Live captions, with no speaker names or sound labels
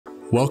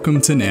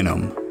Welcome to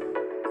Nanome,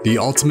 the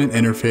ultimate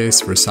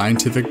interface for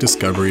scientific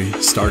discovery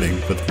starting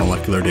with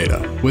molecular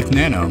data. With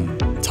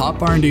Nanome,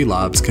 top R&D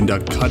labs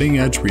conduct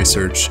cutting-edge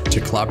research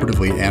to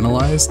collaboratively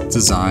analyze,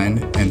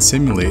 design, and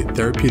simulate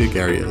therapeutic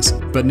areas.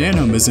 But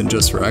Nanome isn't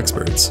just for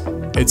experts.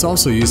 It's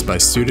also used by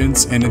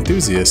students and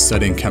enthusiasts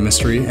studying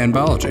chemistry and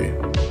biology.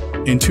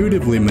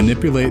 Intuitively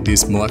manipulate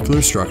these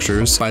molecular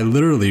structures by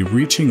literally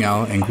reaching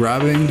out and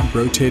grabbing,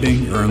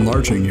 rotating, or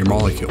enlarging your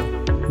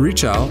molecule.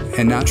 Reach out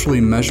and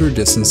naturally measure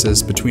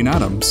distances between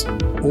atoms,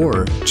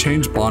 or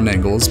change bond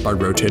angles by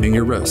rotating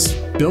your wrist.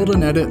 Build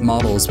and edit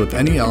models with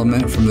any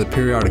element from the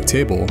periodic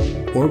table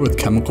or with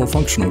chemical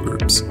functional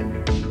groups.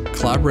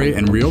 Collaborate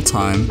in real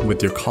time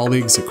with your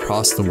colleagues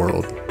across the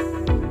world.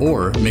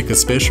 Or make a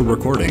spatial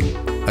recording,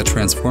 a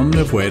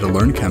transformative way to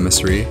learn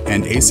chemistry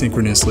and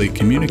asynchronously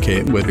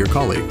communicate with your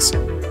colleagues.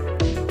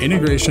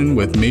 Integration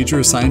with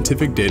major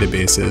scientific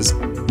databases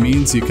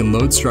means you can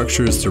load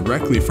structures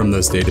directly from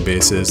those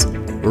databases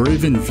or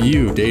even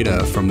view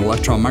data from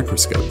electron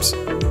microscopes.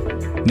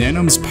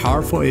 Nanome's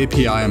powerful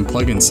API and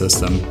plugin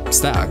system,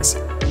 Stacks,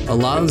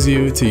 allows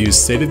you to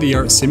use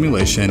state-of-the-art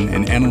simulation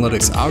and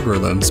analytics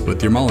algorithms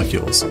with your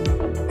molecules.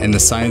 In the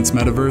science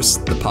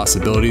metaverse, the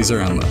possibilities are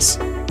endless.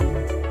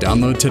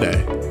 Download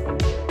today.